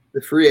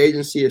The free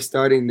agency is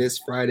starting this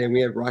Friday, and we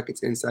have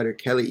Rockets insider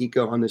Kelly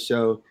Eco on the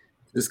show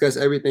to discuss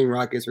everything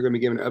Rockets. We're going to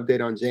be giving an update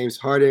on James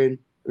Harden.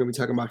 We're going to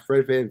be talking about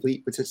Fred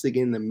VanVleet potentially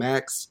getting the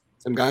max,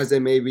 some guys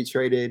that may be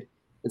traded,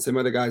 and some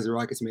other guys the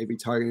Rockets may be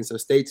targeting. So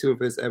stay tuned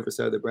for this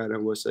episode of the Brad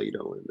and Will Show. You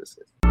don't want to miss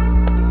it.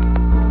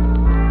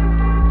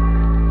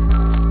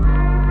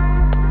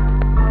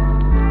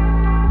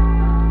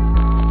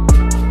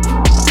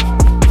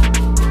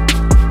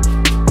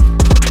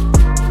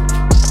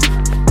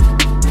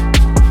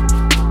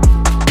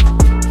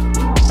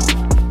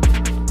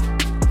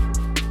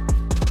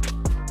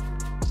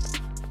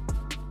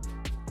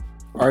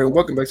 All right,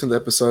 welcome back to the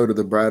episode of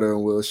the Brad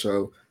and Will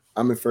Show.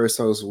 I'm your first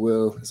host,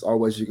 Will. As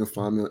always, you can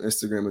find me on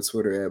Instagram and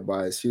Twitter at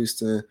Bias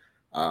Houston.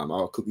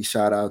 I'll quickly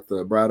shout out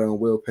the Brad and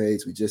Will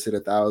page. We just hit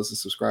 1,000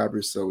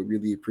 subscribers, so we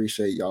really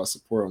appreciate y'all's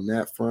support on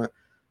that front.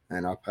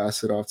 And I'll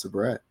pass it off to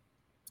Brad.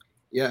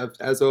 Yeah,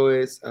 as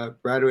always,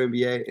 Brad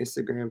NBA,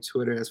 Instagram,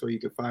 Twitter. That's where you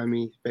can find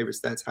me. Favorite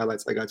stats,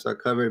 highlights, I got y'all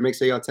covered. Make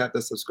sure y'all tap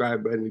the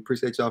subscribe button. We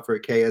appreciate y'all for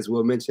a K, as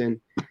Will mentioned.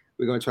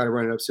 We're going to try to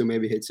run it up soon,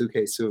 maybe hit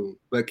 2K soon.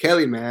 But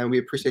Kelly, man, we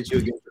appreciate you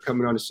again for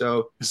coming on the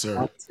show. Yes,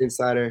 sir.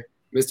 Insider,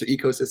 Mr.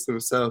 Ecosystem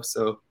himself.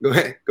 So go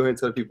ahead and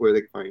tell people where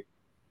they can find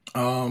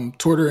you.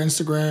 Twitter,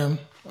 Instagram,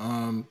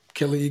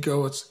 Kelly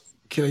Eco. It's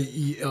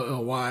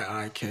KELLYIKO.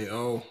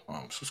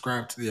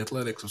 Subscribe to The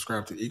Athletic.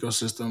 Subscribe to the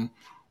Ecosystem,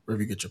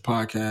 wherever you get your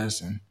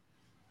podcasts, and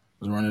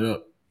let's run it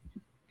up.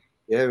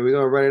 Yeah, we're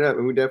going to run it up,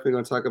 and we're definitely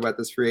going to talk about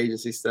this free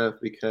agency stuff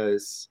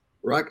because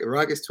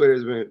Rockets Twitter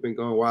has been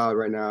going wild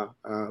right now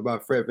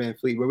about Fred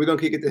VanVleet, but we're going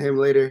to kick it to him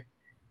later.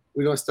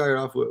 We're going to start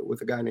off with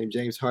a guy named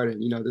James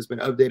Harden. You know, there's been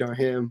an update on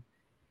him,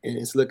 and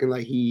it's looking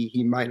like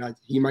he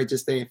might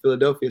just stay in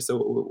Philadelphia. So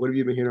what have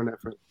you been hearing on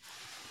that front?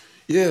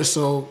 Yeah,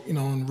 so,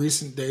 in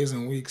recent days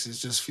and weeks, it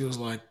just feels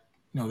like,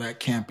 that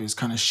camp has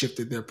kind of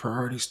shifted their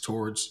priorities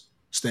towards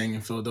staying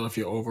in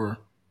Philadelphia over,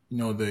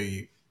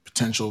 the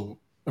potential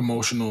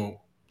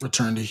emotional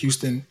return to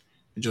Houston.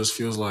 It just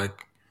feels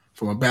like,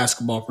 from a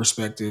basketball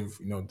perspective,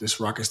 this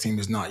Rockets team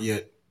is not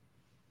yet,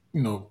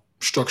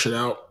 structured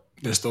out.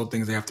 There's still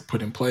things they have to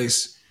put in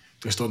place.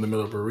 They're still in the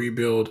middle of a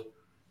rebuild.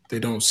 They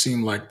don't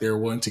seem like they're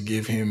willing to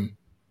give him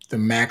the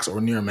max or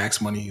near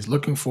max money he's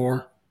looking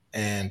for.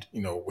 And,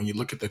 when you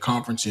look at the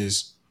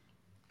conferences,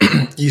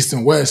 East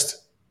and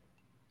West,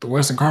 the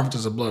Western Conference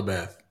is a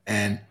bloodbath.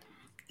 And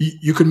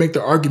you could make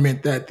the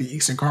argument that the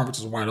Eastern Conference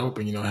is wide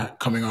open,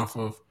 coming off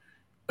of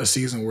a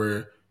season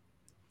where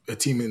a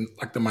team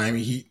like the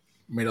Miami Heat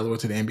made all the way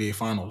to the NBA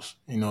Finals,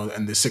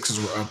 and the Sixers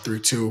were up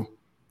 3-2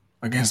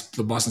 against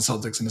the Boston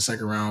Celtics in the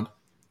second round.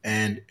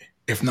 And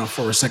if not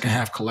for a second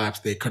half collapse,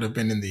 they could have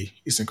been in the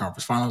Eastern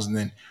Conference Finals. And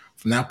then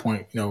from that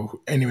point,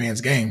 any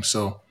man's game.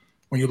 So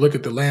when you look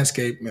at the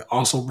landscape,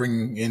 also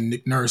bringing in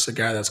Nick Nurse, a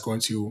guy that's going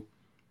to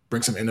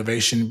bring some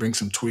innovation, bring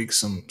some tweaks,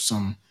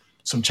 some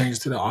changes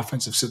to the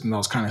offensive system that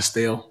was kind of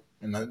stale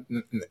in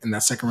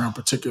that second round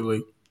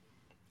particularly,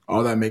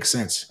 all that makes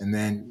sense. And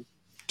then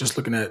just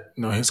looking at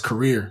his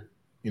career,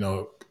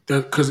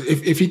 because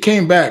if he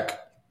came back,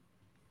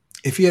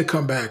 if he had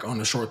come back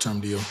on a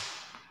short-term deal,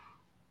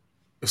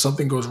 if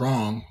something goes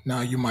wrong,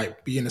 now you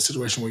might be in a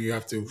situation where you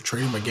have to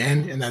trade him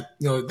again, and that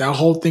that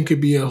whole thing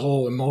could be a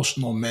whole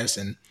emotional mess.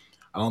 And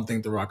I don't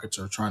think the Rockets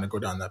are trying to go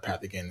down that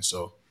path again.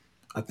 So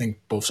I think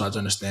both sides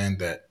understand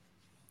that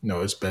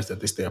it's best that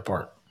they stay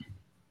apart.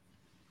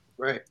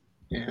 Right.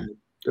 Yeah.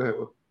 Go ahead,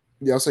 Will.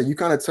 Yeah, so you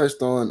kind of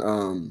touched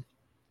on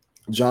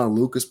John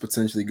Lucas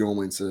potentially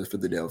going to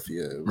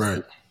Philadelphia.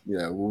 Right.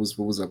 Yeah. What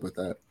was up with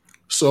that?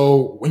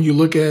 So when you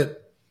look at,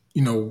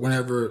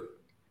 whenever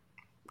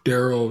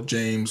Daryl,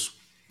 James,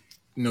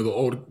 the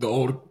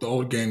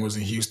old gang was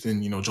in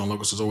Houston, John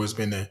Lucas has always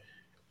been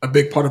a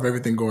big part of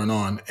everything going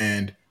on.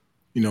 And,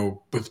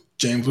 with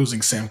James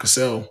losing Sam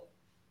Cassell,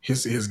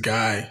 his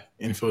guy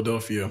in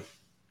Philadelphia,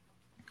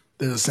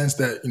 there's a sense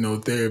that,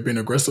 they've been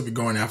aggressively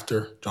going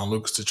after John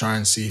Lucas to try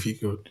and see if he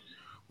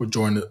would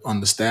join on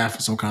the staff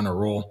in some kind of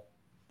role.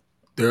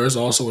 There is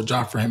also a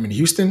job for him in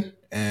Houston,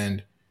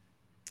 and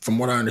from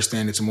what I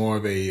understand, it's more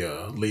of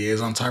a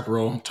liaison type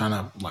role, kind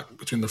of like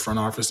between the front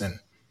office and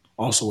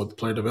also with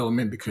player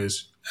development,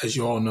 because as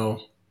you all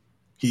know,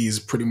 he's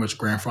pretty much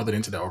grandfathered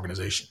into that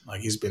organization.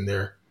 Like, he's been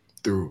there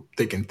through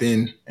thick and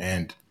thin,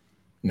 and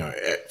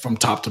from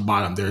top to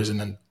bottom, there is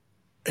an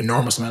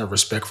enormous amount of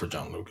respect for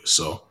John Lucas.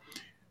 So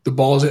the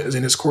ball is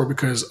in his court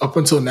because up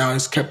until now,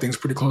 he's kept things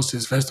pretty close to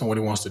his vest on what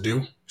he wants to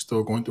do.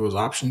 Still going through his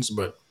options,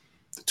 but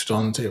it's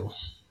on the table.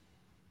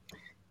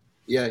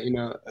 Yeah,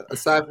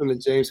 aside from the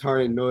James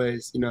Harden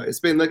noise, it's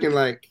been looking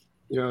like,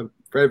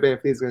 Fred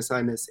VanVleet is going to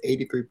sign this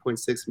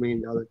 $83.6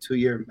 million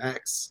 2-year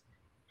max.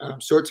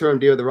 Short-term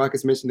deal. The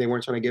Rockets mentioned they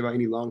weren't trying to give out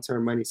any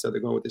long-term money, so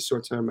they're going with the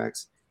short-term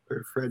max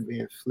for Fred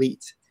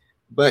VanVleet.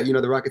 But,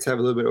 the Rockets have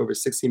a little bit over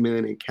 $60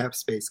 million in cap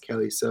space,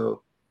 Kelly.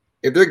 So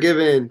if they're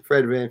giving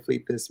Fred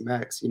VanVleet this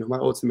max, my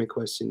ultimate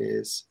question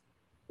is,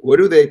 what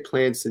do they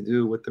plan to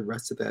do with the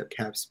rest of that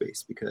cap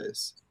space?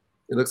 Because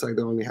it looks like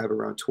they only have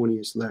around 20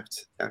 years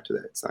left after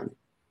that signing.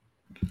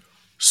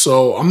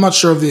 So I'm not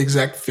sure of the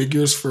exact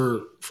figures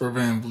for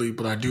Van Vliet,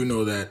 but I do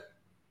know that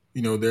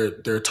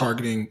they're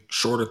targeting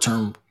shorter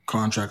term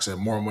contracts at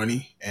more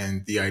money,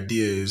 and the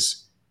idea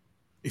is,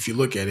 if you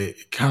look at it,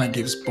 it kind of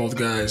gives both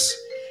guys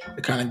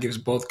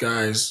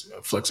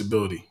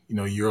flexibility.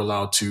 You're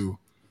allowed to,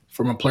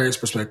 from a player's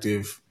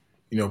perspective,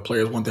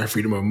 players want that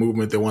freedom of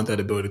movement, they want that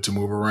ability to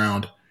move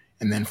around,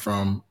 and then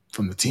from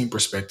the team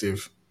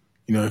perspective,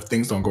 if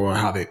things don't go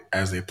how they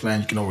as they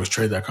plan, you can always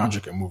trade that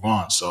contract and move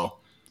on. So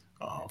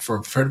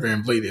for Fred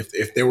VanVleet,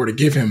 if they were to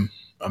give him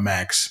a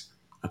max,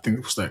 I think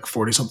it was like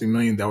 40 something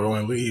million, that would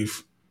only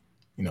leave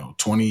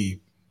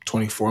 20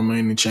 24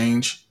 million and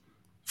change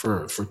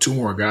for two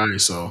more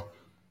guys. So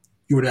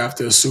you would have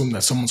to assume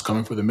that someone's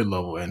coming for the mid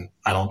level, and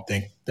I don't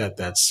think that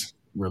that's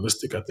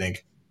realistic. I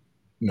think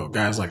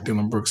guys like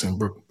Dylan Brooks and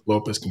Brook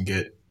Lopez can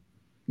get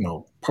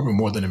probably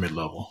more than a mid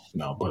level.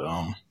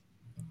 But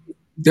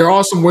there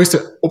are some ways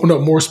to open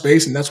up more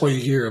space, and that's why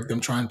you hear of them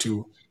trying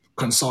to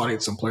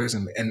consolidate some players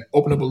and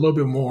open up a little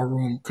bit more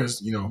room,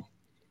 because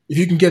if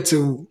you can get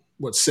to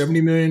 70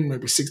 million,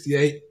 maybe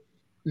 68,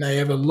 now you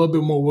have a little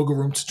bit more wiggle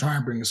room to try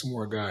and bring in some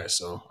more guys.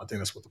 So I think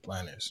that's what the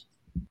plan is.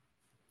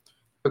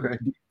 Okay.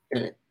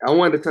 And I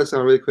wanted to touch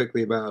on really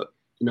quickly about,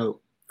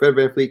 Fred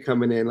VanVleet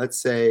coming in.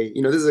 Let's say,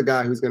 this is a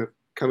guy who's going to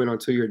come in on a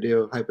 2-year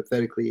deal,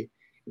 hypothetically,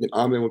 and then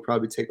Amen would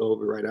probably take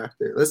over right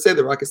after. Let's say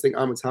the Rockets think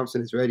Amen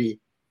Thompson is ready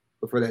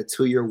before that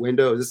 2-year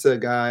window. Is this a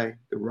guy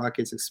the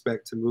Rockets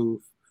expect to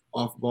move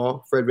off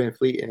ball, Fred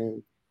VanVleet,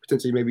 and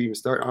potentially maybe even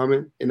start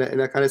Amen in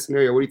that kind of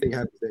scenario? What do you think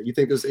happens there? You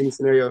think there's any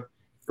scenario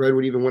Fred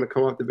would even want to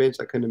come off the bench?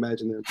 I couldn't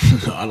imagine them.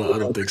 No, I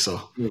don't think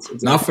so. Exactly.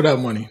 Not for that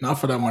money. Not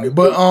for that money.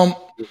 But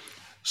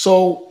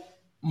so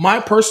my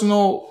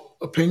personal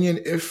opinion,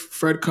 if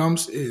Fred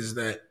comes, is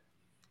that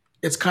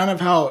it's kind of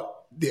how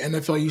the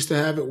NFL used to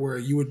have it, where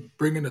you would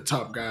bring in a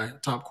top guy,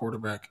 top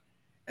quarterback,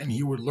 and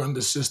he would learn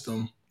the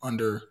system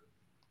under,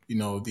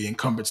 the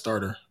incumbent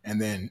starter,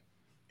 and then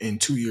in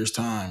 2 years'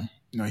 time,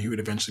 he would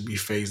eventually be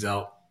phased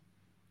out.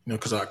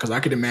 Because I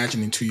could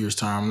imagine in 2 years'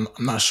 time,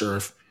 I'm not sure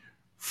if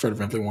Fred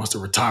VanVleet wants to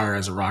retire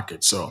as a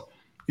Rocket. So,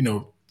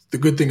 the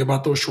good thing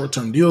about those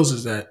short-term deals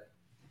is that,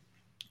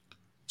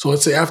 so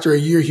let's say after a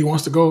year he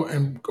wants to go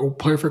and go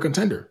play for a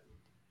contender,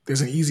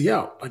 there's an easy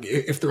out. Like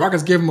if the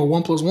Rockets gave him a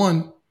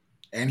 1+1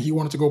 and he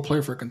wanted to go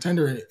play for a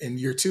contender in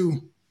year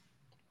 2,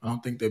 I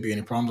don't think there'd be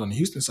any problems on the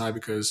Houston side,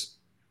 because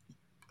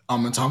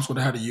Amen Thompson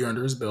would have had a year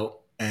under his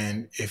belt,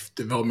 and if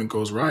development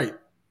goes right,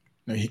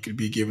 he could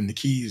be given the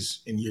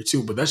keys in year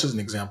 2. But that's just an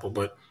example.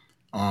 But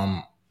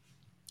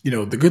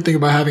the good thing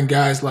about having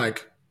guys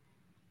like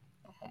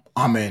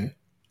Amen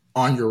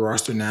on your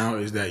roster now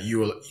is that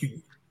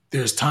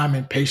there's time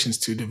and patience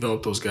to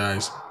develop those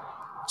guys,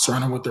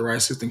 surround them with the right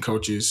assistant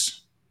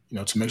coaches,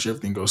 to make sure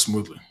everything goes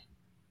smoothly.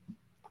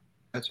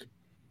 Gotcha.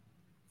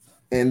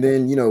 And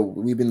then,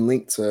 we've been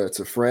linked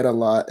to Fred a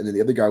lot. And then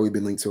the other guy we've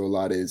been linked to a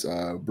lot is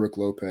Brook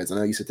Lopez. I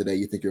know you said today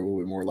you think you're a little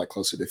bit more like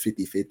closer to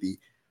 50-50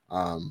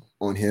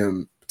 on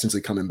him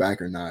potentially coming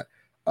back or not.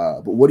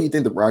 But what do you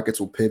think the Rockets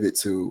will pivot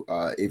to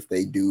if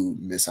they do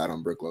miss out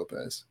on Brook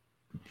Lopez?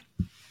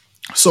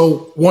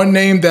 So one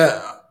name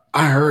that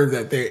I heard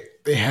that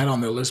they had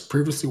on their list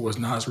previously was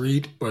Naz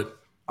Reid, but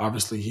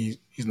obviously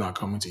he's not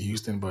coming to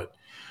Houston. But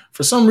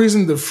for some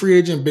reason, the free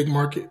agent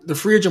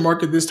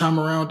market this time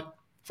around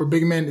for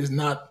big men is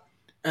not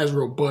as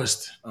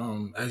robust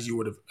as you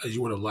would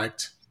have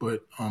liked.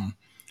 But I'm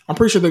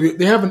pretty sure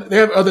they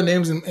have other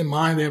names in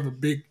mind. They have a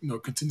big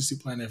contingency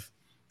plan if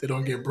they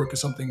don't get Brook or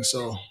something.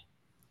 So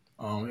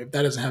if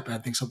that doesn't happen, I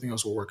think something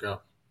else will work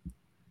out.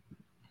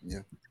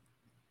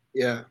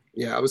 Yeah.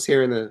 I was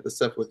hearing the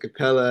stuff with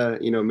Capella,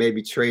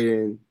 maybe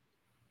trading,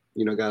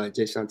 a guy like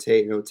Jason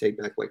Tate,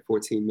 take back like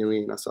 14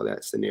 million. I saw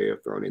that scenario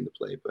thrown into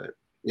play, but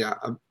yeah,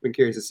 I've been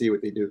curious to see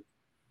what they do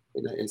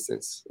in that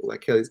instance.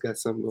 Like Kelly's got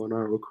something going on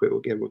real quick. We'll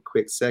give him a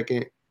quick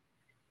second.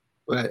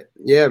 But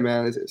yeah,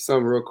 man, it's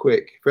something real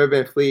quick. Fred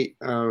VanVleet,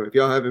 if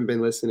y'all haven't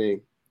been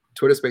listening,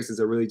 Twitter Spaces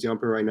are really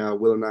jumping right now.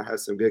 Will and I have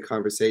some good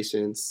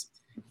conversations,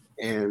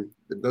 and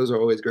those are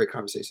always great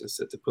conversations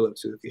to pull up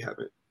to if you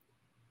haven't.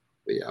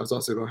 But yeah, I was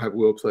also gonna have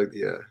Will plug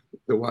the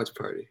watch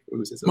party.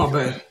 My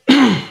bad.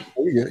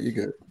 You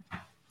good.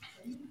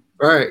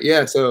 All right,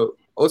 yeah. So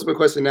ultimate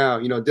question now.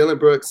 Dylan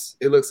Brooks.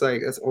 It looks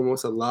like that's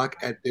almost a lock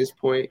at this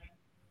point.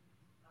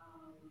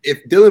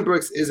 If Dylan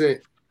Brooks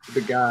isn't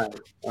the guy,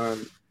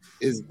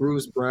 is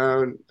Bruce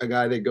Brown a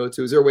guy they go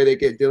to? Is there a way they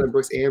get Dylan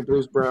Brooks and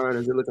Bruce Brown? Or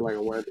is it looking like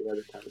a one or the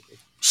other kind of thing?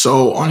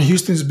 So on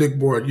Houston's big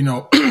board,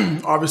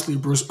 obviously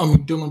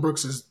Dylan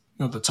Brooks is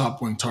the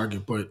top wing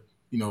target, but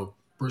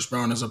Bruce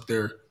Brown is up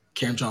there.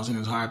 Cam Johnson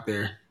is high up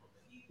there.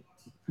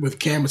 With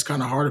Cam, it's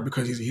kind of harder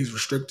because he's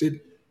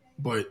restricted,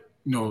 but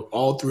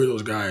all three of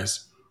those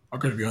guys are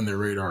going to be on their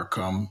radar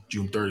come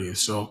June 30th.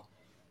 So,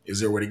 is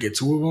there a way to get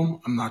 2 of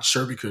them? I'm not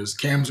sure, because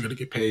Cam's going to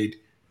get paid.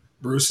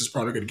 Bruce is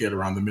probably going to get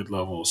around the mid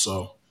level.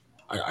 So,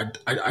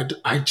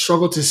 I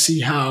struggle to see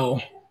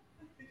how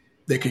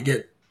they could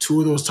get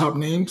 2 of those top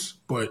names,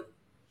 but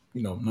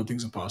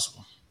nothing's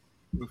impossible.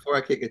 before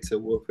I kick it to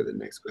Wolf for the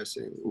next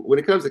question, when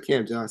it comes to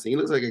Cam Johnson, he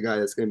looks like a guy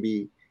that's going to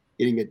be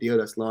getting a deal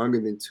that's longer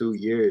than 2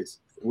 years.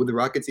 Would the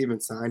Rockets even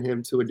sign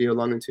him to a deal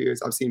longer than 2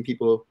 years? I've seen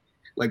people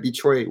like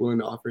Detroit willing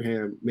to offer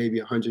him maybe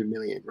 100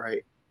 million,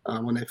 right,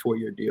 on that 4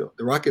 year deal.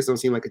 The Rockets don't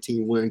seem like a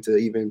team willing to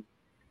even,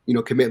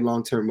 commit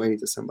long term money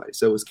to somebody.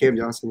 So is Cam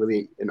Johnson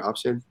really an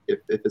option if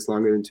it's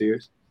longer than 2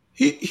 years?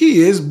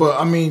 He is, but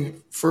I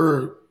mean,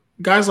 for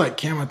guys like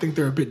Cam, I think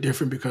they're a bit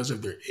different because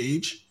of their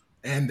age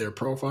and their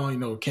profile.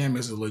 Cam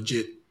is a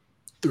legit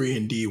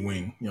 3-and-D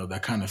wing.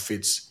 That kind of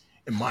fits,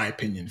 in my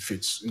opinion,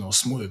 fits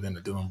smoother than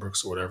the Dylan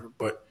Brooks or whatever.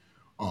 But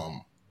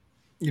um,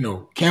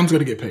 Cam's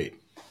gonna get paid.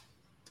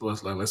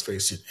 Let's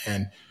face it.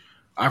 And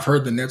I've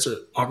heard the Nets are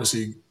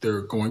obviously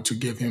they're going to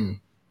give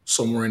him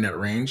somewhere in that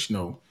range,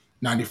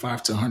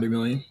 95 to 100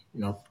 million,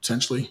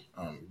 potentially,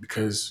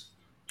 because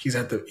he's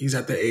at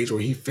the age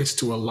where he fits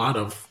to a lot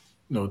of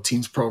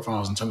teams'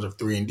 profiles in terms of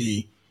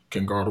 3-and-D,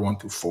 can guard 1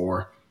 through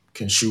 4,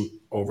 can shoot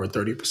over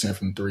 30%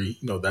 from three.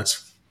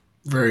 That's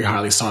very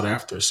highly sought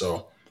after.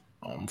 So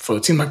for a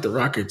team like the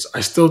Rockets,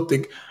 I still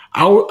think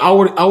I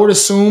would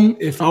assume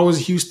if I was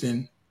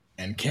Houston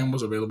and Cam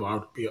was available, I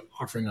would be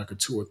offering like a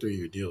 2 or 3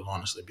 year deal,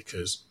 honestly,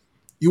 because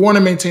you want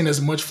to maintain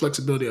as much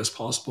flexibility as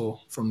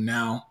possible from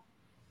now,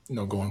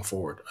 going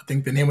forward. I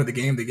think the name of the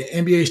game, the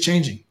NBA is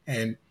changing,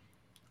 and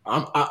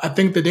I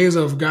think the days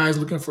of guys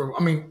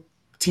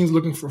teams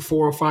looking for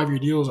 4 or 5 year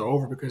deals are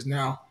over because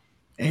now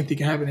anything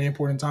can happen at any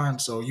point in time.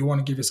 So you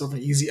want to give yourself an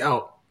easy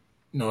out,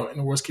 in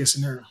the worst case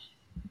scenario.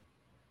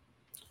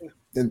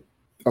 And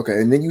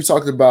okay, and then you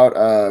talked about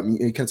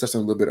you kind of touched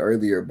on a little bit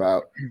earlier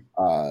about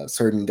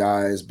certain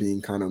guys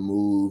being kind of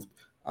moved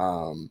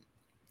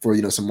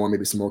for some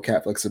more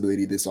cap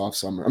flexibility this off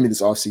summer. I mean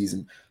this off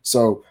season.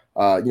 So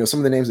some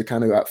of the names that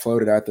kind of got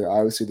floated out there,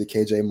 obviously the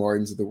KJ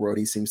Martins of the world.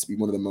 He seems to be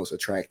one of the most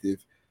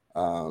attractive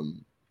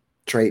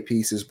trade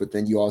pieces. But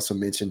then you also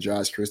mentioned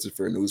Josh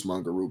Christopher and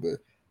Usman Garuba.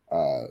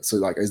 So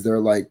like, is there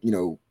like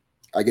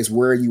I guess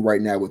where are you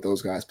right now with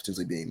those guys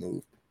potentially being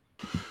moved?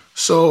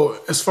 So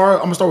I'm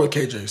gonna start with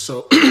KJ.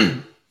 So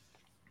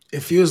it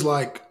feels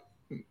like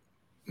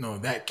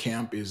that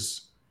camp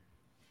is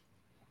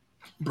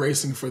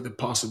bracing for the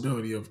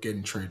possibility of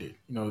getting traded.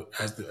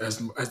 As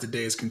the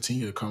days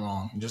continue to come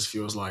on, it just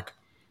feels like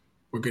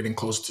we're getting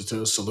closer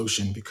to a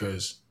solution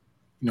because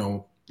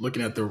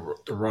looking at the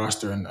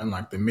roster and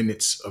like the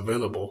minutes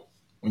available,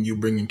 when you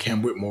bring in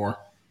Cam Whitmore,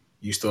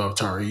 you still have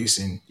Tyrese,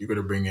 and you're going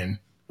to bring in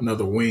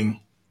another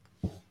wing.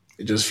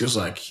 It just feels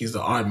like he's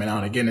the odd man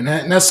out again, and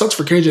that sucks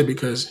for KJ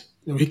because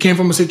he came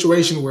from a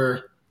situation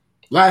where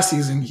last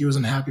season he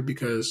wasn't happy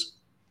because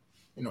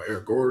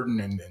Eric Gordon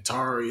and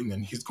Tari, and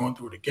then he's going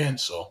through it again.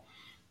 So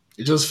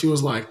it just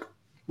feels like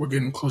we're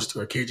getting close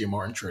to a KJ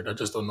Martin trade. I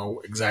just don't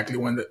know exactly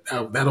when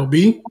that'll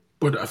be,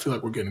 but I feel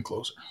like we're getting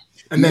closer.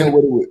 And then then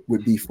what it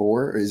would be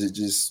for, or is it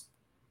just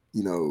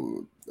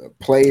a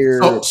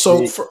player?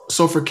 So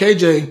for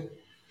KJ,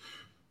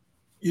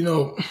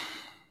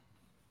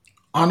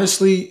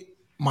 honestly,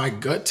 my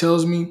gut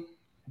tells me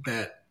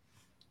that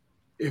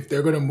if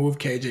they're going to move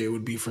KJ, it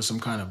would be for some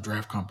kind of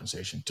draft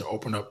compensation to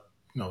open up,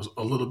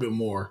 a little bit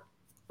more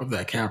of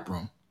that cap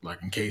room,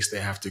 like in case they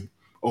have to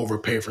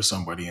overpay for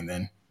somebody, and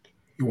then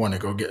you want to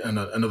go get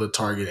another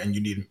target, and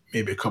you need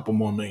maybe a couple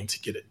more million to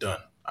get it done.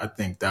 I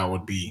think that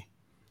would be,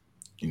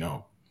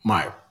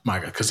 my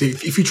guy. Because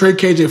if you trade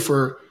KJ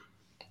for,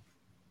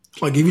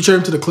 like, if you trade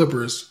him to the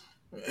Clippers,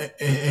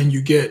 and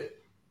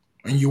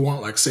you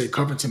want, like, say,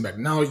 Covington back,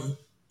 now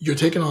you're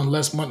taking on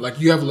less money. Like,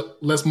 you have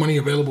less money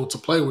available to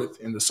play with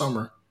in the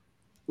summer,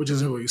 which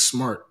isn't really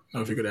smart.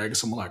 If you're going to add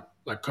someone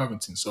like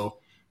Covington, so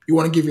you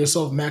want to give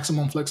yourself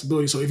maximum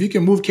flexibility. So if you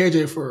can move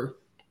KJ for,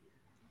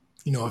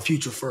 a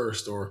future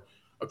first or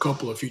a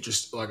couple of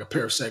futures, like a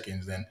pair of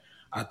seconds, then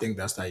I think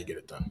that's how you get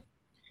it done.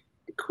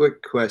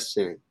 Quick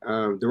question: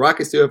 the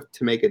Rockets still have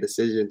to make a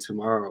decision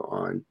tomorrow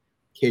on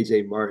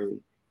KJ Martin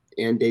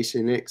and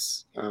Daishen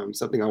Nix.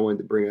 Something I wanted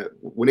to bring up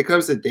when it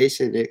comes to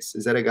Daishen Nix,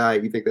 is that a guy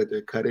you think that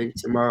they're cutting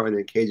tomorrow, and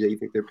then KJ you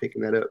think they're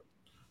picking that up?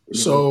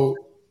 So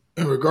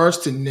in regards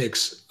to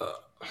Knicks,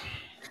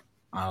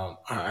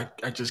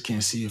 I just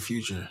can't see a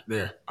future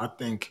there. I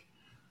think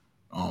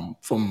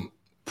from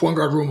point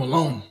guard room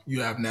alone,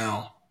 you have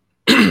now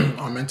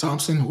Amen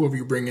Thompson, whoever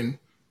you bring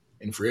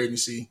in free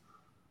agency,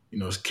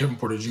 it's Kevin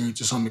Porter Jr.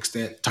 to some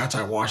extent,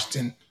 Ty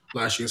Washington,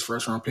 last year's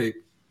first round pick.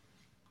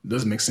 It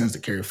doesn't make sense to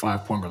carry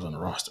 5 point guards on the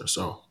roster.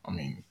 So I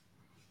mean,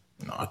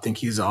 I think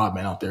he's the odd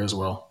man out there as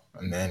well.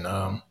 And then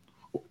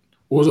what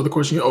was the other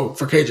question? Oh,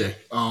 for KJ.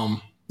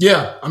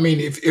 Yeah, I mean,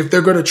 if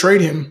they're going to trade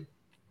him,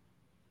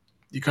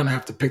 you kind of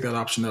have to pick that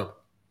option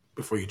up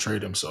before you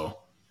trade him. So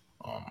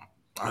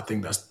I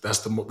think that's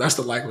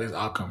the likeliest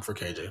outcome for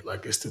KJ.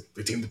 Like, it's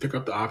the team to pick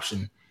up the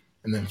option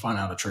and then find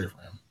out a trade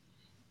for him.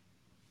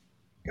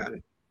 Got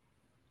it.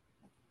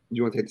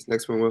 You want to take this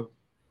next one, Will?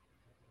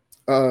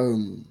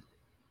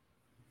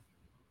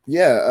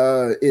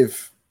 Yeah.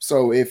 If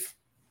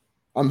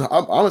I'm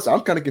honestly,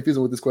 I'm kind of confused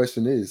on what this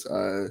question is.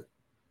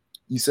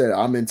 You said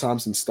Amen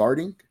Thompson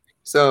starting.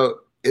 So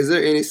is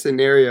there any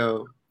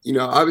scenario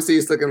Obviously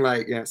it's looking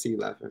like, yeah, I see you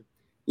laughing.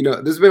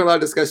 There's been a lot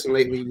of discussion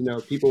lately.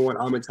 People want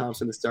Ahmed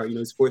Thompson to start.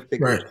 He's fourth pick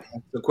in the Right.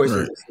 draft. The question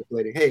Right. was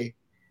circulating, hey,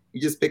 you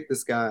just picked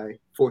this guy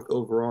fourth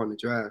overall in the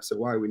draft, so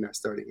why are we not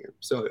starting him?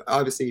 So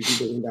obviously, if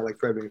you bring a guy like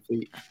Fred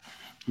VanVleet,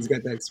 he's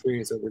got that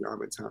experience over in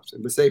Ahmed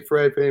Thompson. But say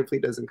Fred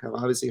VanVleet doesn't come,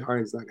 obviously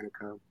Harden's not going to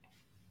come.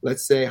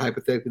 Let's say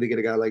hypothetically they get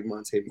a guy like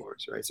Monte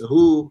Morris, right? So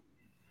who,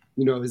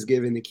 is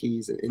given the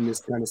keys in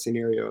this kind of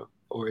scenario,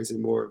 or is it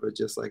more of a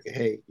just like,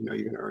 hey, you're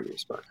going to earn your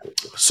spot kind of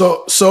thing?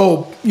 So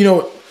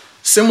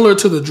similar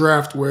to the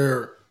draft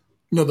where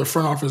the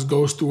front office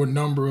goes through a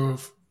number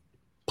of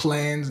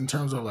plans in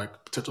terms of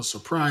like potential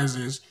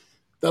surprises,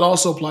 that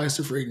also applies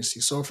to free agency.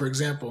 So, for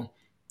example,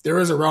 there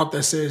is a route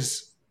that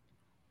says,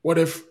 what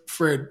if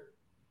Fred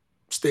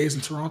stays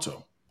in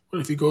Toronto? What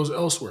if he goes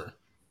elsewhere?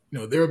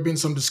 There have been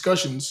some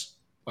discussions,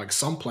 like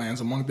some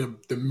plans among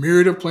the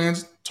myriad of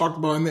plans talked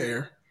about in the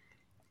air.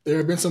 There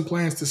have been some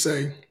plans to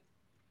say,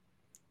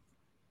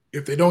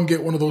 if they don't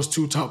get one of those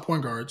two top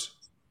point guards,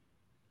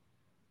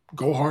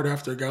 go hard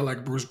after a guy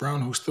like Bruce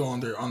Brown, who's still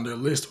on their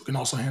list, who can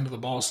also handle the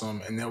ball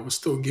some, and that would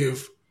still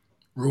give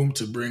room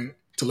to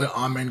let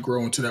Amen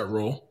grow into that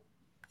role,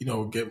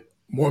 get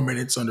more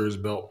minutes under his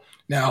belt.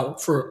 Now,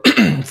 for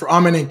for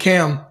Amen and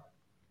Cam,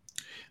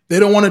 they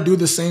don't want to do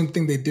the same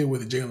thing they did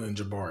with Jalen and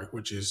Jabari,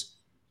 which is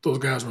those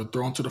guys were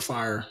thrown to the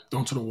fire,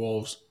 thrown to the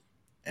wolves,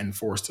 and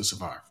forced to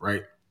survive,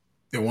 right?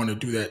 They want to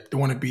do that. They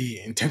want to be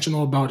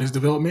intentional about his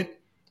development.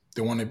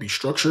 They want to be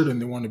structured,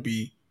 and they want to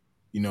be,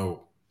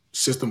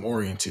 system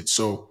oriented.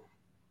 So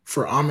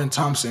for Amen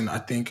Thompson, I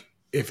think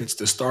if it's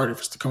to start, if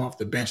it's to come off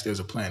the bench, there's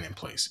a plan in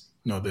place.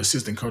 The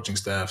assistant coaching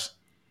staffs,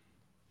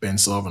 Ben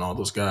Sullivan, all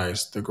those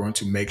guys, they're going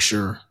to make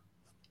sure,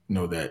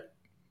 that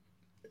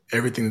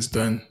everything is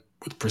done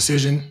with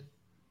precision,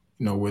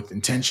 with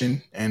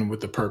intention and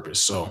with the purpose.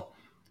 So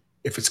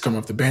if it's coming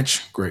off the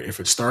bench, great. If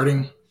it's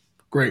starting,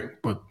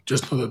 great. But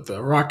just know that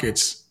the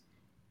Rockets,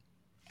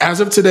 as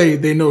of today,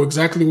 they know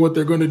exactly what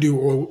they're going to do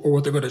or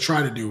what they're going to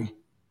try to do,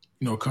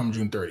 come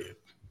June 30th.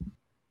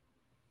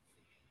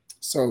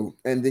 So,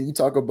 and then you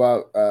talk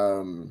about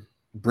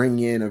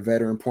bringing in a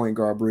veteran point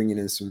guard, bringing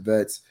in some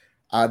vets.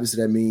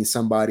 Obviously, that means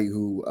somebody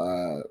who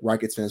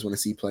Rockets fans want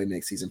to see play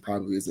next season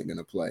probably isn't going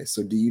to play.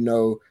 So do you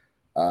know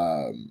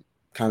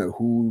kind of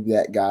who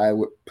that guy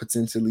would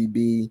potentially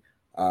be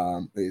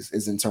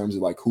is in terms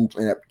of like who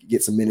end up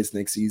get some minutes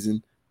next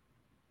season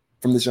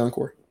from this young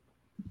core?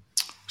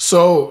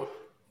 So,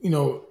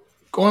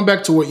 going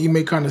back to what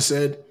Ime kind of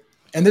said,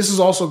 and this is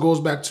also goes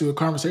back to a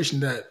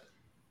conversation that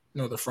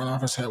the front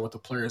office had with the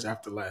players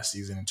after last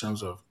season in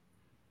terms of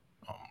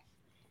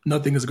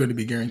nothing is going to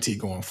be guaranteed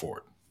going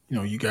forward.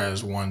 You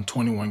guys won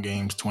 21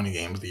 games, 20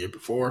 games the year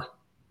before.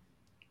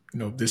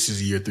 This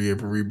is year 3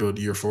 of a rebuild,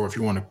 year 4 if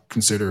you want to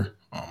consider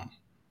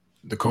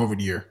the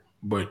COVID year.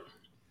 But,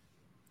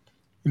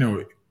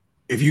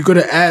 if you're going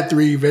to add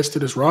 3 vets to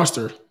this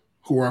roster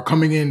who are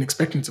coming in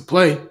expecting to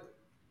play,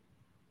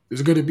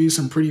 there's going to be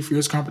some pretty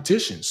fierce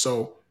competition.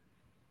 So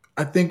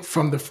I think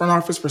from the front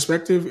office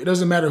perspective, it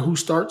doesn't matter who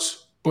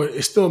starts, but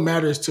it still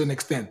matters to an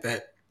extent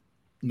that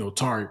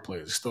Tari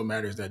plays. It still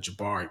matters that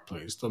Jabari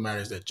plays. It still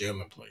matters that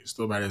Jalen plays. It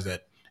still matters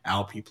that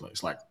Alpi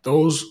plays. Like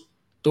those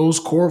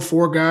core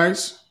 4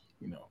 guys,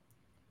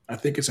 I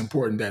think it's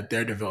important that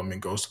their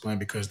development goes to plan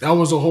because that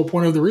was the whole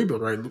point of the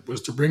rebuild, right?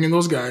 Was to bring in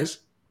those guys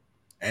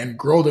and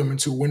grow them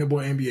into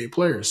winnable NBA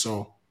players.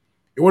 So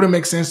it wouldn't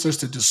make sense just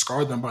to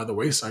discard them by the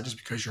wayside just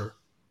because you're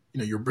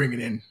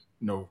bringing in,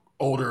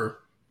 older,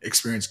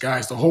 experienced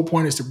guys. The whole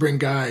point is to bring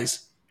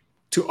guys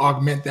to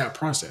augment that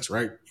process,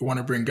 right? You want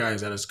to bring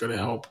guys that is going to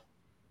help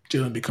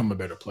Jalen become a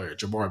better player,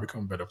 Jabari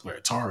become a better player,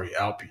 Tari,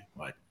 Alpi.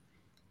 Like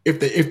if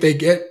they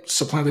get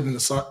supplanted in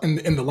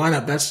the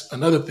lineup, that's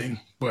another thing.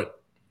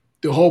 But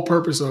the whole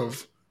purpose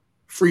of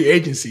free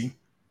agency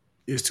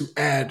is to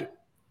add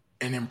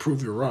and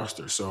improve your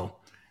roster. So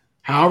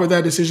however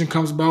that decision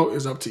comes about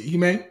is up to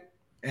Ime,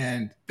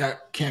 and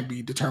that can't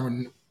be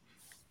determined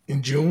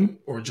in June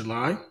or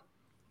July.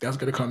 That's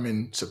going to come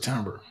in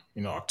September,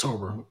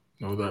 October,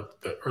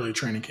 the early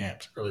training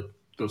camps,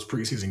 those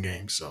preseason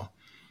games. So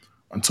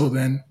until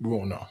then, we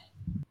won't know.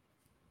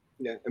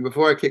 Yeah, and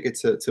before I kick it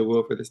to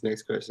Will for this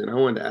next question, I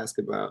wanted to ask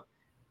about,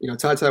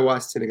 Ty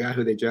Washington, a guy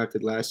who they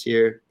drafted last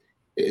year.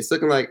 It's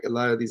looking like a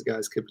lot of these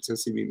guys could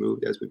potentially be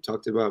moved, as we've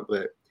talked about.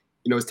 But,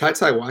 is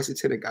Ty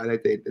Washington a guy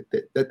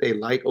that they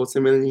like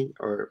ultimately,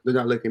 or they're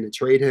not looking to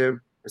trade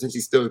him, or since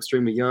he's still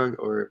extremely young,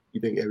 or you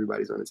think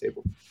everybody's on the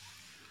table?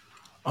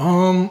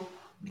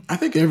 I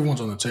think everyone's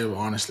on the table,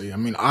 honestly. I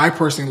mean, I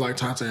personally like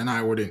Tata, and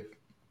I wouldn't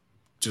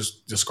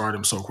just discard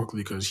him so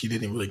quickly because he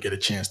didn't really get a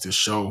chance to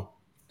show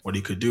what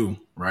he could do,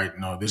 right?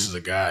 No, this is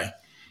a guy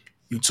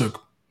you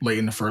took late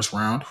in the first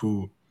round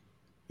who,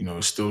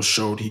 still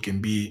showed he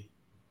can be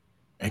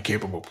a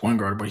capable point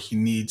guard, but he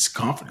needs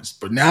confidence.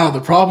 But now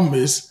the problem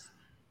is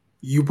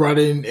you brought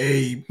in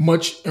a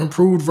much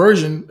improved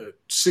version,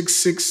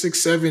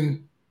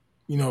 6'6",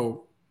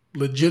 6'7",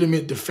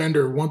 legitimate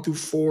defender, 1 through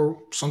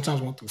 4,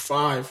 sometimes 1 through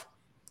 5,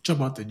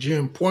 jump out the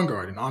gym, point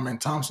guard, and Amen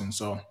Thompson.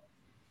 So,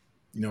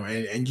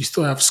 and you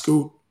still have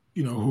Scoot,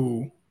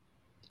 who,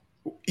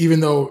 even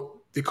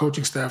though the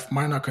coaching staff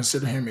might not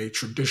consider him a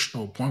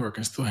traditional point guard,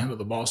 can still handle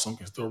the ball, some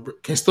can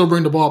still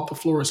bring the ball up the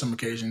floor on some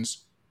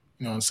occasions,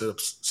 and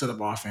set up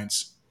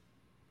offense.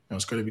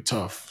 It's going to be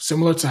tough.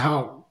 Similar to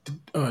how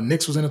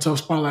Knicks was in a tough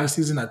spot last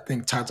season, I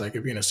think Tata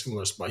could be in a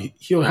similar spot.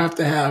 He'll have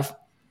to have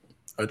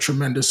a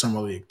tremendous summer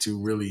league to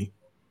really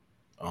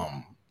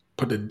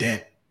put a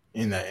dent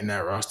in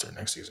that roster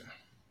next season.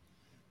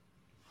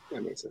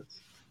 That makes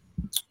sense.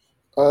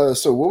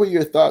 So what were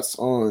your thoughts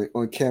on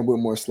Cam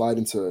Whitmore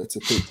sliding to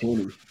pick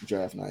 20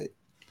 draft night?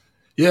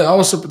 Yeah, that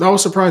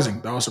was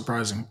surprising.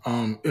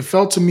 It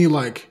felt to me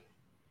like,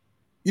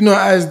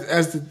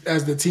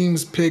 as the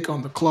teams pick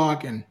on the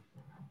clock and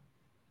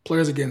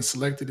players are getting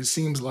selected, it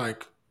seems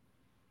like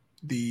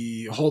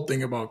the whole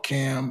thing about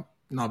Cam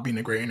not being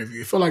a great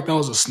interview, it felt like that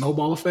was a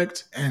snowball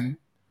effect. And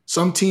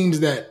some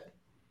teams that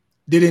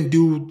didn't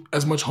do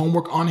as much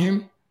homework on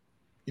him,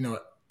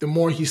 the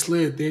more he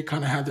slid, they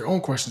kind of had their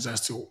own questions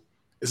as to,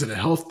 is it a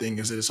health thing?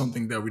 Is it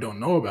something that we don't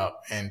know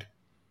about? And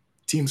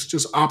teams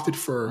just opted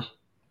for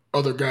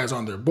other guys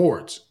on their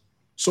boards.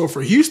 So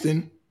for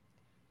Houston,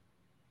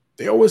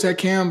 they always had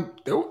Cam.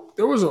 There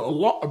was a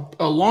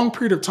long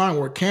period of time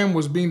where Cam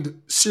was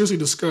being seriously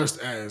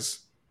discussed as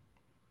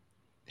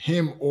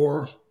him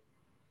or,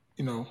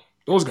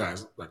 those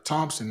guys like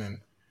Thompson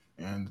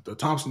and the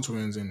Thompson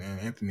twins and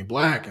Anthony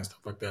Black and stuff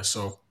like that.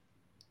 So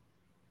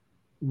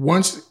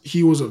once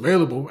he was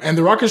available, and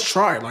the Rockets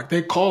tried, like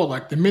they called,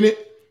 like the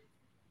minute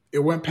it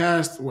went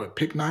past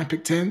pick 9,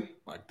 pick 10,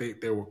 like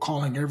they were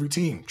calling every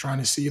team trying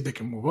to see if they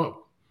can move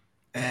up.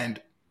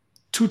 And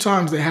 2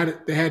 times they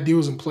had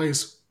deals in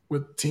place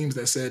with teams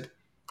that said,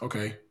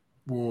 okay,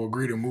 we'll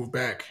agree to move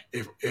back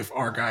if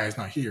our guy is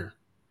not here.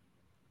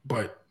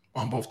 But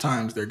on both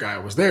times their guy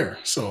was there.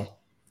 So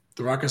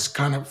the Rockets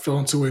kind of fell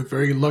into a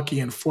very lucky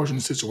and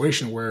fortunate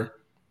situation where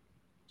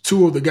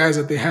 2 of the guys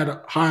that they had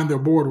high on their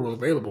board were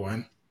available,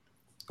 and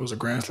it was a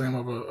grand slam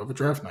of a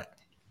draft night.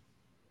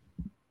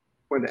 I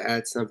wanted to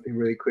add something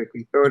really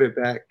quickly. Throwing it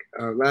back,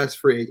 last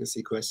free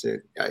agency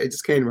question. It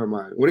just came to my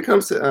mind. When it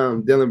comes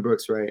to Dillon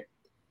Brooks, right?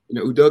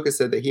 Udoka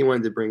said that he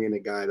wanted to bring in a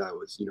guy that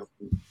was,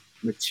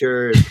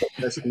 mature and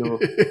professional.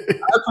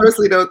 I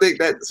personally don't think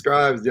that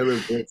describes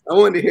Dillon Brooks. I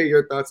wanted to hear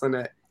your thoughts on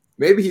that.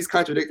 Maybe he's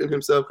contradicting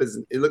himself because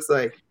it looks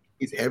like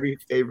he's every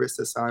favorite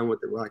to sign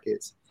with the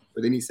Rockets,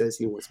 but then he says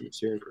he wants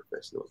mature and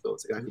professional. So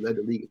it's a guy who led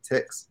the league in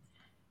texts.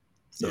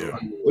 So yeah.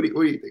 What do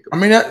you think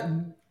about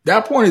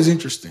that point is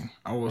interesting.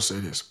 I will say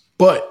this.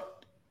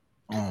 But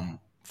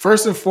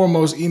first and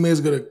foremost, Ime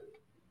is going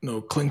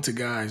to cling to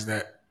guys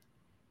that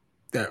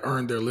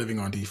earn their living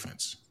on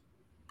defense.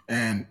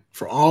 And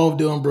for all of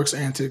Dillon Brooks'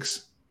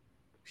 antics,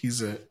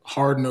 he's a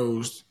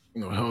hard-nosed,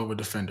 hell of a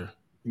defender.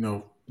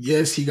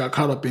 Yes, he got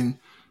caught up in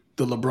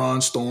the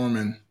LeBron storm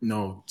and,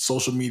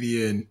 social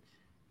media and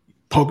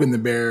poking the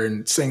bear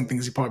and saying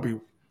things he probably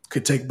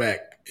could take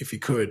back if he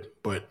could.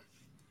 But,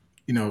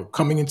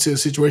 coming into a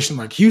situation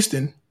like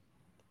Houston,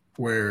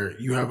 where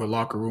you have a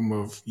locker room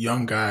of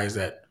young guys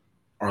that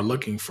are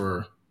looking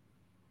for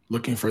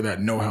that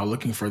know-how,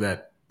 looking for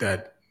that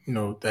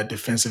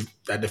defensive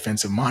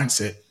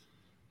mindset,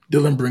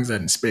 Dillon brings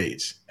that in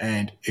spades.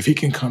 And if he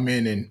can come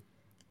in and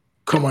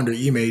come under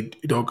Ime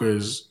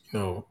Udoka's,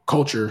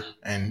 culture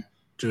and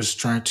just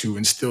trying to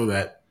instill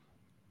that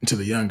into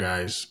the young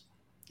guys,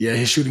 yeah,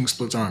 his shooting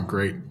splits aren't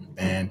great.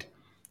 And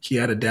he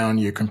had a down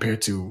year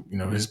compared to,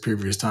 his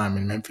previous time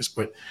in Memphis.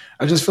 But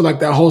I just feel like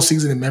that whole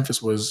season in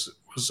Memphis was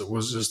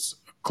just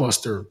a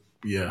cluster.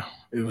 Yeah,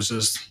 it was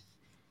just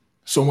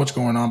so much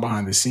going on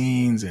behind the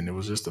scenes, and it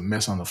was just a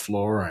mess on the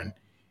floor, and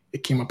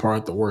it came apart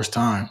at the worst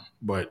time.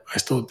 But I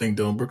still think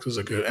Dillon Brooks is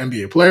a good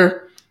NBA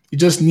player. He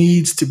just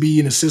needs to be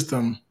in a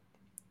system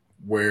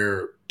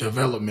where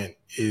development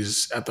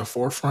is at the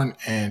forefront,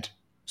 and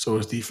so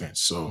is defense.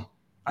 So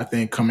I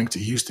think coming to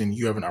Houston,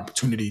 you have an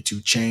opportunity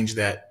to change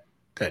that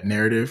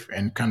narrative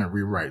and kind of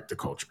rewrite the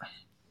culture.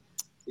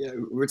 Yeah,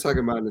 we're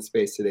talking about in the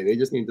space today. They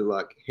just need to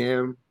lock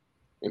him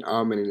and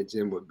Almond in the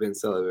gym with Ben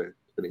Sullivan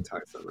for the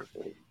entire summer.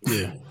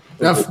 Yeah,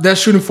 that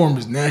shooting form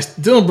is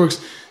nasty. Dillon Brooks'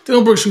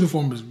 shooting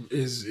form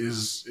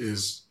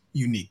is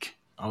unique.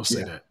 I'll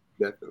say that.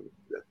 Definitely.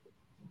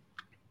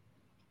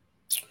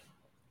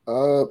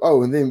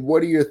 And then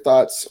what are your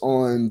thoughts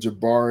on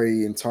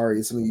Jabari and Tari?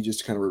 It's something you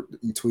just kind of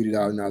you tweeted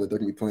out now that they're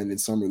going to be playing in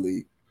Summer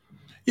League.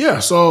 Yeah,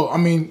 so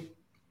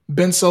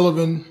Ben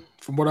Sullivan,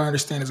 from what I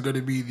understand, is going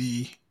to be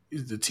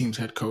the team's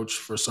head coach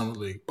for Summer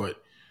League. But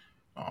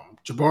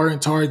Jabari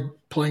and Tari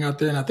playing out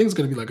there, and I think it's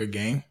going to be like a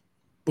game.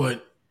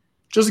 But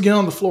just to get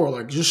on the floor,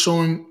 like just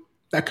showing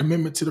that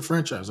commitment to the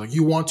franchise. Like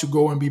you want to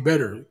go and be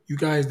better. You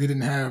guys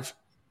didn't have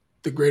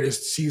the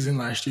greatest season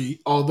last year,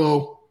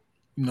 although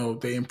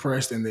they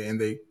impressed and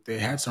they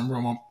had some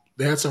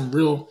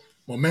real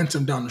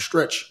momentum down the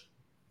stretch.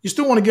 You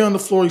still want to get on the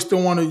floor. You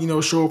still want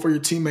to show up for your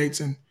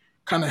teammates and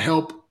kind of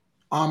help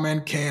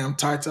Amen, Cam,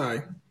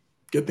 Ty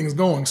get things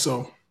going.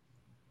 So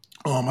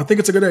I think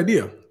it's a good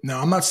idea. Now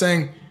I'm not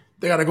saying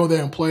they got to go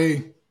there and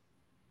play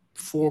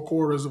 4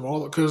 quarters of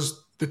all,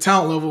 because the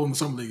talent level in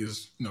some league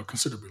is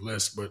considerably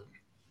less, but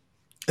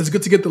it's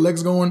good to get the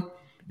legs going.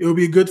 It would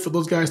be good for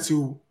those guys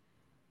to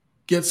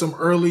get some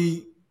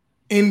early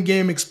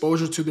in-game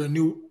exposure to their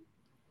new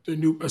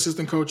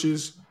assistant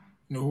coaches,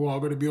 who are all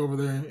going to be over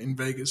there in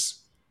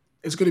Vegas.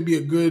 It's going to be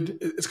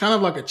it's kind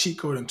of like a cheat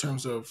code in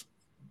terms of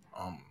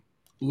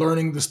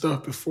learning the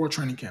stuff before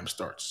training camp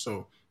starts.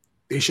 So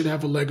they should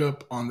have a leg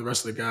up on the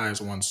rest of the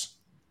guys once,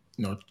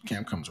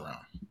 camp comes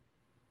around.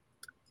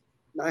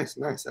 Nice.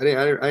 I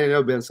didn't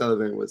know Ben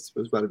Sullivan was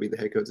about to be the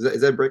head coach.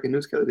 Is that breaking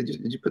news, Kelly?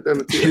 Did you put that on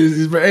the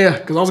team? Yeah,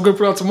 because I was going to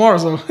put it out tomorrow.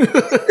 So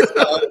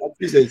I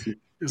appreciate you.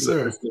 Yes,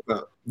 sir.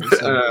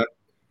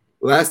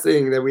 Last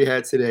thing that we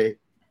had today,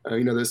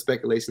 there's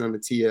speculation on the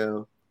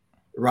TL.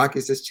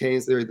 Rockets just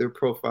changed their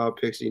profile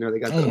picture. They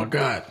got my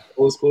God,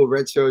 old school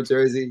retro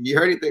jersey. You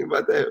heard anything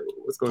about that?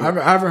 What's going on?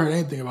 I haven't heard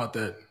anything about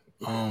that.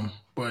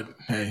 But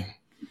hey,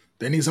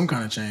 they need some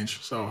kind of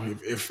change. So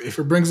if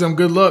it brings them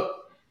good luck,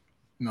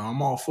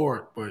 I'm all for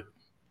it. But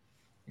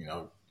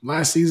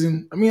last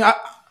season,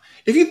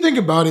 if you think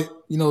about it,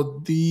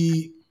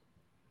 the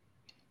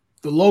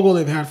logo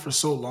they've had for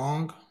so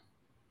long,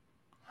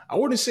 I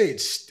wouldn't say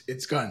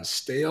it's gotten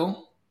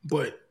stale,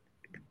 but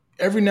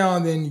every now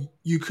and then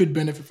you could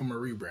benefit from a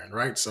rebrand,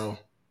 right? So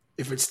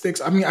if it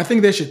sticks, I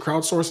think they should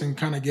crowdsource and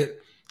kind of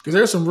because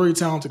there's some really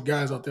talented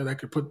guys out there that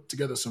could put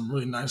together some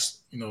really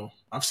nice,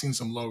 I've seen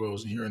some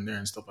logos here and there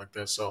and stuff like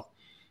that. So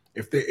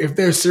if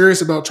they're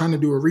serious about trying to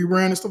do a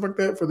rebrand and stuff like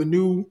that for the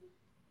new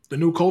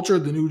culture,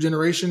 the new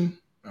generation,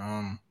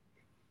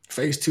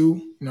 phase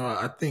 2,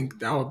 I think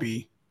that would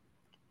be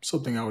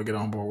something I would get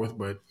on board with,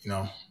 but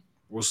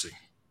we'll see.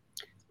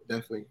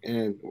 Definitely.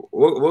 And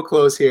we'll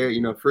close here.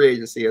 Free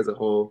agency as a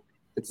whole,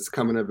 it's just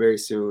coming up very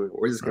soon.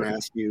 We're just going to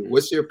ask you,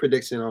 what's your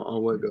prediction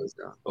on what goes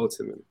down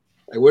ultimately?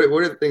 Like,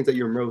 what are the things that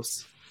you're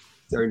most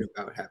certain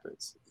about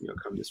happens,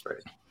 come this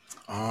Friday?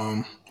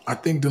 I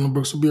think Dillon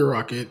Brooks will be a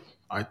Rocket.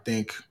 I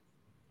think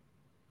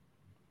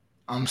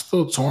I'm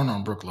still torn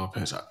on Brook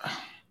Lopez.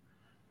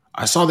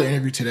 I saw the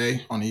interview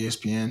today on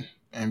ESPN,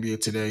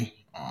 NBA Today.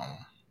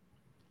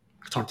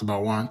 Talked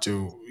about wanting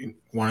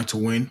to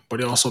win, but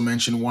he also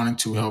mentioned wanting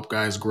to help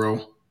guys grow.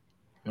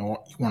 He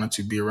wanted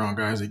to be around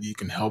guys that you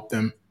can help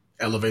them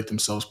elevate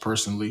themselves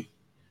personally.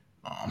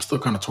 I'm still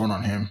kind of torn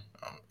on him.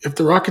 If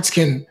the Rockets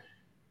can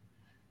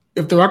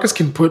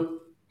put,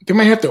 they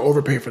might have to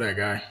overpay for that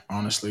guy,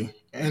 honestly,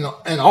 and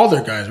all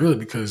their guys really,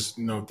 because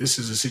this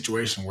is a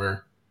situation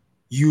where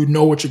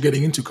what you're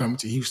getting into coming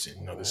to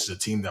Houston. This is a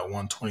team that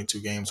won 22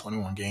 games,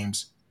 21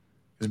 games,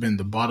 has been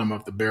the bottom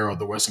of the barrel of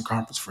the Western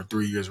Conference for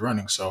 3 years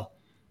running. So,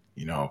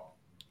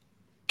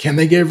 can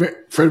they get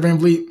Fred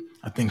VanVleet?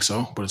 I think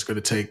so, but it's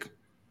going to take,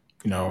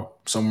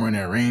 somewhere in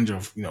that range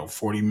of,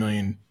 $40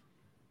 million,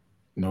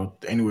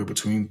 anywhere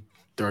between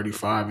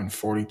 35 and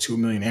 42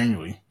 million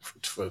annually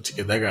to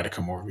get that guy to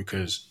come over,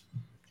 because,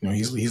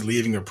 he's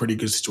leaving a pretty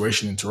good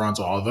situation in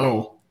Toronto.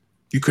 Although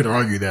you could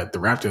argue that the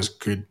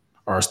Raptors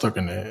are stuck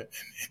in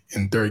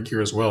third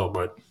gear as well.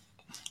 But,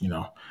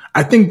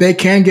 I think they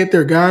can get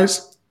their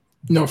guys.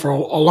 For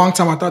a long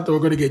time I thought they were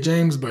going to get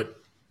James, but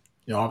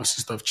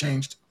obviously stuff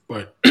changed.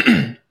 But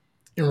in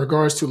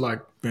regards to like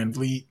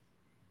VanVleet,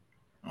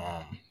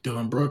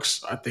 Dillon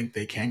Brooks, I think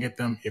they can get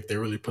them if they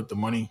really put the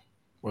money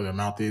where their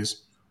mouth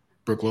is.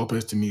 Brook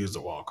Lopez, to me, is the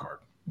wild card.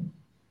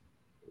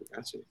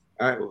 Gotcha.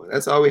 All right, well,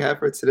 that's all we have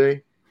for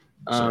today.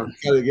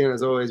 Kelly, again,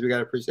 as always, we got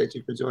to appreciate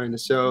you for joining the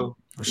show.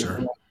 For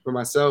sure. For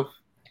myself,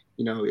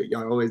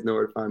 y'all always know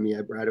where to find me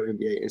at Brado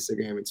NBA,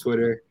 Instagram and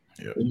Twitter.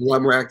 Yep. I'm a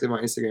lot more active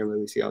on Instagram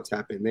lately, so y'all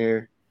tap in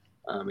there.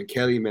 And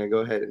Kelly, man, go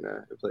ahead and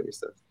play your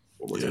stuff.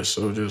 Yeah,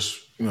 so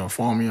just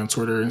follow me on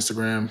Twitter,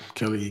 Instagram,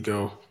 Kelly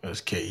Ego.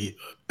 That's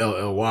KELLYIKO.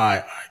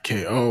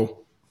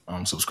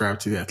 Subscribe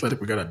to The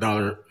Athletic. We got a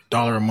 $1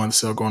 a month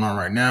sale going on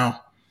right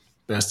now.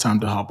 Best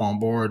time to hop on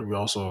board. We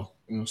also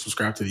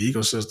subscribe to the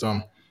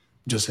ecosystem.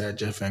 Just had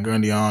Jeff Van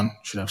Gundy on.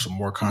 Should have some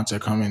more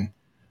content coming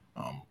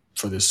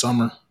for this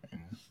summer.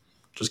 And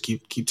just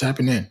keep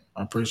tapping in.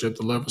 I appreciate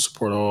the love and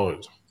support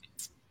always.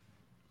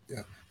 Yeah.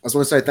 I just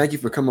want to say thank you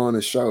for coming on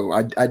the show.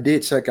 I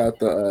did check out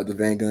the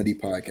Van Gundy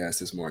podcast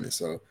this morning,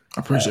 so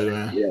I appreciate it,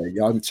 man. Yeah,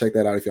 y'all can check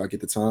that out if y'all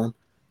get the time.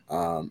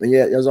 And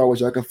yeah, as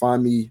always, y'all can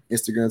find me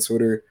Instagram,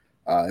 Twitter,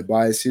 at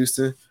Bias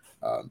Houston.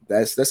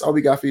 That's all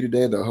we got for you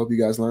today, though. Hope you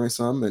guys learned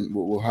some, and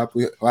we'll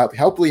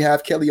hopefully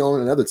have Kelly on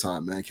another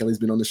time, man. Kelly's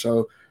been on the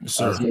show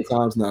so many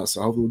times now,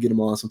 so hopefully we'll get him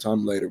on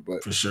sometime later.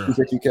 But for sure,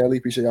 appreciate you, Kelly.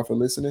 Appreciate y'all for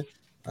listening,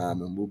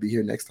 and we'll be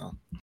here next time.